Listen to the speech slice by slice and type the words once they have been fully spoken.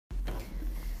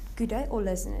Good day all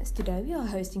listeners. Today we are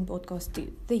hosting podcast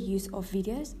 2, the use of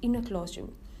videos in a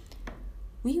classroom.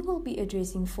 We will be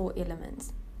addressing 4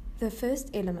 elements. The first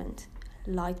element,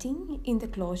 lighting in the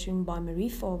classroom by Marie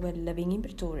Faber living in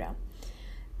Pretoria.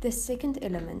 The second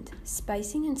element,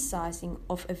 spacing and sizing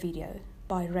of a video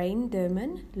by Rain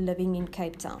Derman living in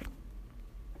Cape Town.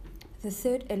 The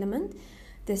third element,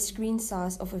 the screen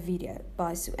size of a video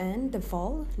by Suanne de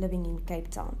Val living in Cape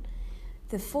Town.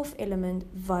 The fourth element,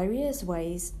 various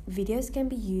ways videos can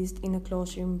be used in a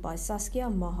classroom by Saskia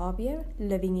Mahabir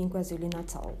living in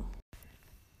KwaZulu-Natal.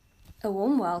 A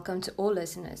warm welcome to all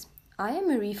listeners. I am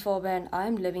Marie Faber and I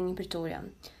am living in Pretoria.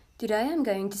 Today I am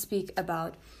going to speak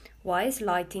about why is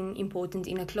lighting important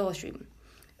in a classroom.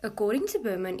 According to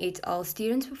Berman et al.,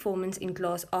 students' performance in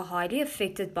class are highly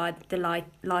affected by the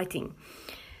lighting.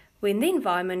 When the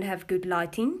environment have good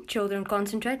lighting, children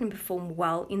concentrate and perform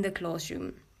well in the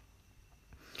classroom.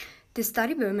 The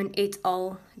study Berman et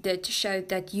al. Did showed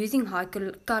that using high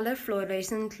color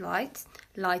fluorescent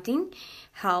lighting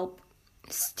help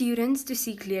students to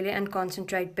see clearly and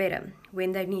concentrate better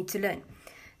when they need to learn.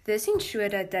 This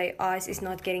ensures that their eyes is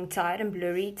not getting tired and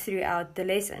blurry throughout the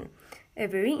lesson. A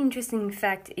very interesting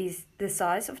fact is the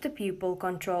size of the pupil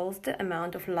controls the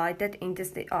amount of light that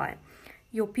enters the eye.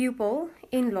 Your pupil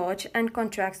enlarges and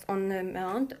contracts on the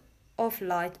amount of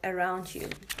light around you.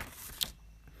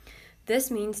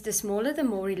 This means the smaller, the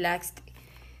more relaxed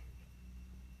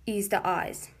is the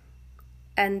eyes,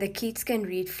 and the kids can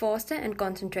read faster and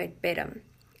concentrate better.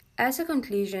 As a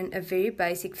conclusion, a very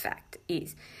basic fact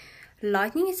is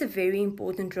lighting is a very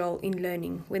important role in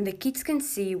learning. When the kids can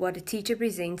see what the teacher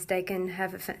presents, they can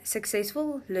have a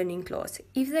successful learning class.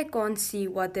 If they can't see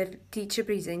what the teacher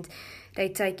presents, they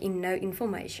take in no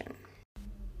information.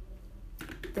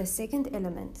 The second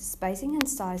element, spacing and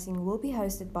sizing, will be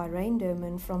hosted by Rain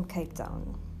Derman from Cape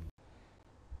Town.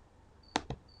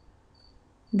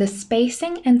 The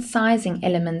spacing and sizing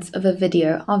elements of a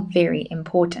video are very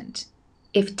important.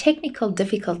 If technical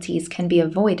difficulties can be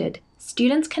avoided,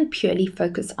 students can purely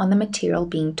focus on the material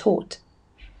being taught.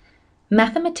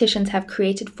 Mathematicians have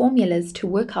created formulas to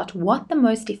work out what the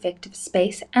most effective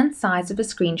space and size of a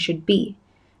screen should be,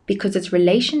 because its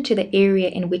relation to the area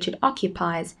in which it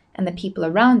occupies and the people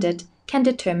around it can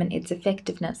determine its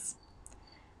effectiveness.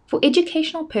 For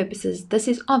educational purposes, this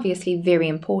is obviously very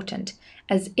important,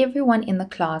 as everyone in the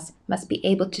class must be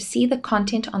able to see the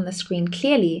content on the screen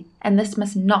clearly, and this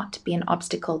must not be an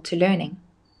obstacle to learning.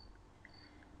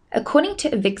 According to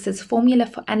Avixa's formula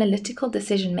for analytical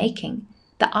decision-making,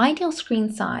 the ideal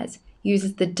screen size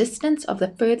uses the distance of the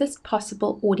furthest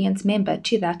possible audience member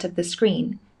to that of the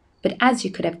screen, but as you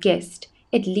could have guessed,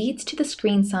 it leads to the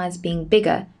screen size being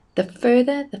bigger the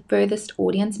further the furthest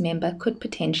audience member could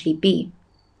potentially be.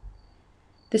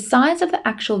 The size of the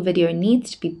actual video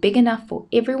needs to be big enough for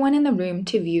everyone in the room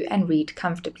to view and read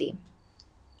comfortably.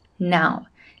 Now,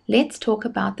 let's talk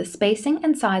about the spacing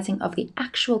and sizing of the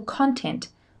actual content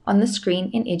on the screen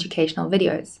in educational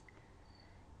videos.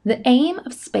 The aim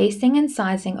of spacing and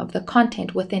sizing of the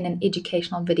content within an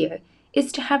educational video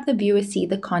is to have the viewer see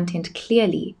the content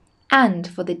clearly and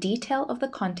for the detail of the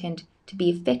content to be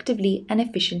effectively and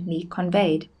efficiently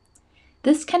conveyed.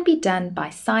 This can be done by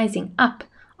sizing up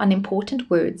on important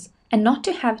words and not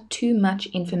to have too much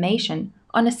information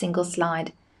on a single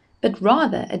slide, but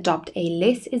rather adopt a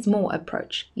less is more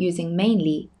approach using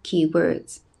mainly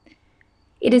keywords.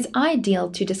 It is ideal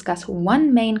to discuss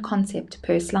one main concept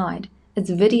per slide, as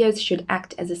videos should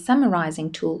act as a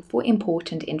summarizing tool for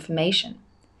important information.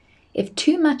 If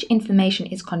too much information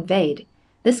is conveyed,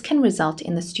 this can result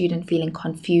in the student feeling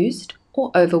confused or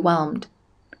overwhelmed.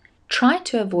 Try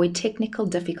to avoid technical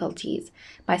difficulties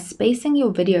by spacing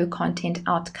your video content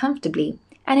out comfortably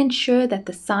and ensure that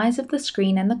the size of the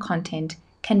screen and the content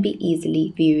can be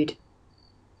easily viewed.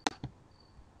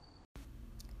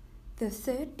 The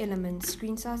third element,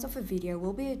 screen size of a video,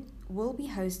 will be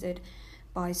hosted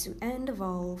by Suanne de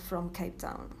Val from Cape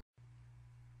Town.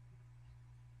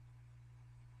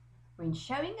 When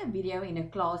showing a video in a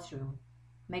classroom,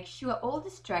 make sure all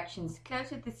distractions close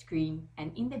to the screen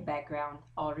and in the background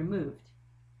are removed.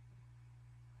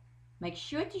 Make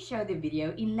sure to show the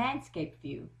video in landscape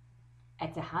view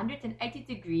at a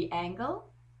 180-degree angle,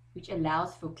 which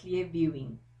allows for clear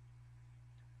viewing.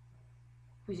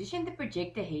 Position the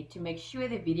projector head to make sure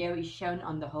the video is shown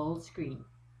on the whole screen.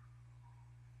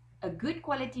 A good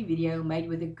quality video made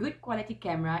with a good quality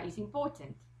camera is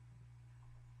important.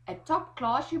 A top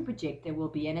classroom projector will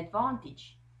be an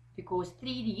advantage, because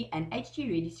 3D and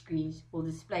HD ready screens will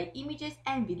display images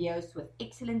and videos with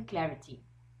excellent clarity.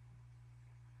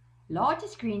 Larger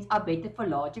screens are better for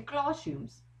larger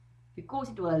classrooms. because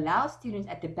it will allow students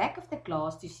at the back of the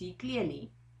class to see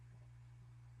clearly.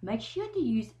 Make sure to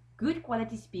use good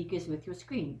quality speakers with your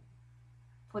screen.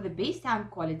 For the best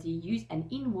sound quality, use an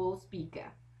in-wall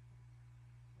speaker.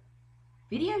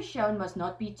 Videos shown must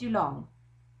not be too long.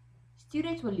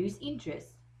 Students will lose interest.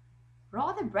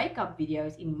 Rather break up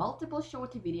videos in multiple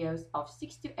shorter videos of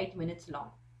 6 to 8 minutes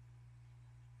long.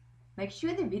 Make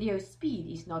sure the video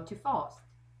speed is not too fast.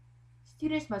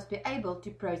 Students must be able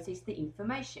to process the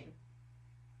information.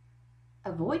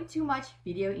 Avoid too much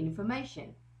video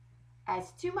information,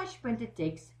 as too much printed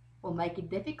text will make it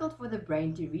difficult for the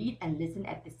brain to read and listen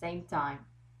at the same time.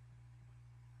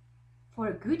 For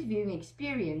a good viewing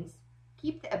experience,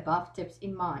 keep the above tips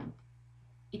in mind.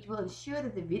 It will ensure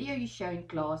that the video you show in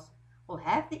class will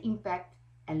have the impact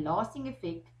and lasting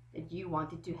effect that you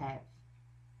want it to have.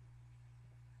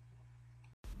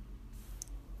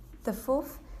 The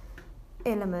fourth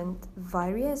element,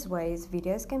 various ways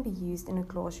videos can be used in a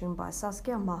classroom, by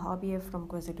Saskia Mahabir from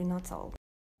KwaZulu-Natal.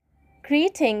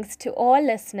 Greetings to all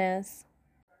listeners.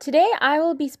 Today I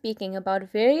will be speaking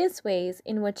about various ways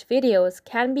in which videos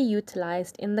can be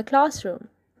utilized in the classroom.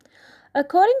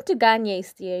 According to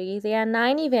Gagne's theory, there are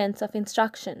 9 events of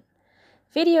instruction.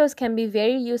 Videos can be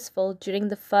very useful during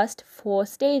the first 4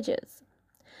 stages.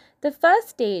 The first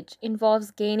stage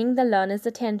involves gaining the learner's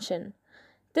attention.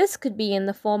 This could be in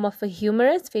the form of a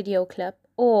humorous video clip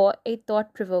or a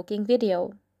thought-provoking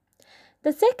video.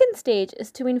 The second stage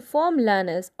is to inform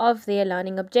learners of their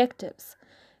learning objectives.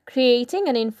 Creating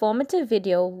an informative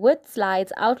video with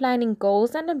slides outlining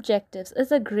goals and objectives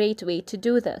is a great way to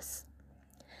do this.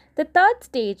 The third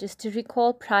stage is to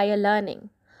recall prior learning.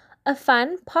 A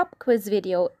fun pop quiz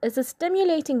video is a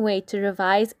stimulating way to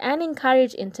revise and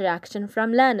encourage interaction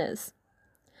from learners.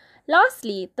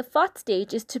 Lastly, the fourth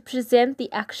stage is to present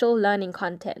the actual learning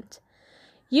content.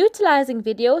 Utilizing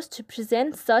videos to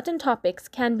present certain topics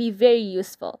can be very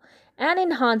useful and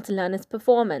enhance learners'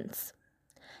 performance.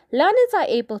 Learners are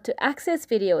able to access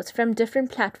videos from different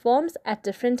platforms at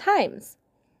different times.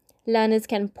 Learners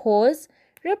can pause,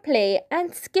 replay,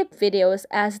 and skip videos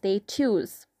as they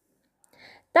choose.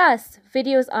 Thus,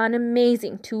 videos are an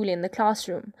amazing tool in the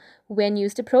classroom when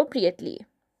used appropriately.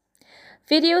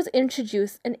 Videos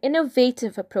introduce an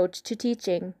innovative approach to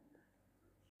teaching.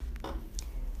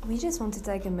 We just want to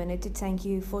take a minute to thank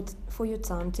you for your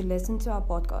time to listen to our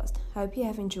podcast. Hope you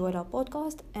have enjoyed our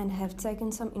podcast and have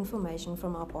taken some information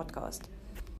from our podcast.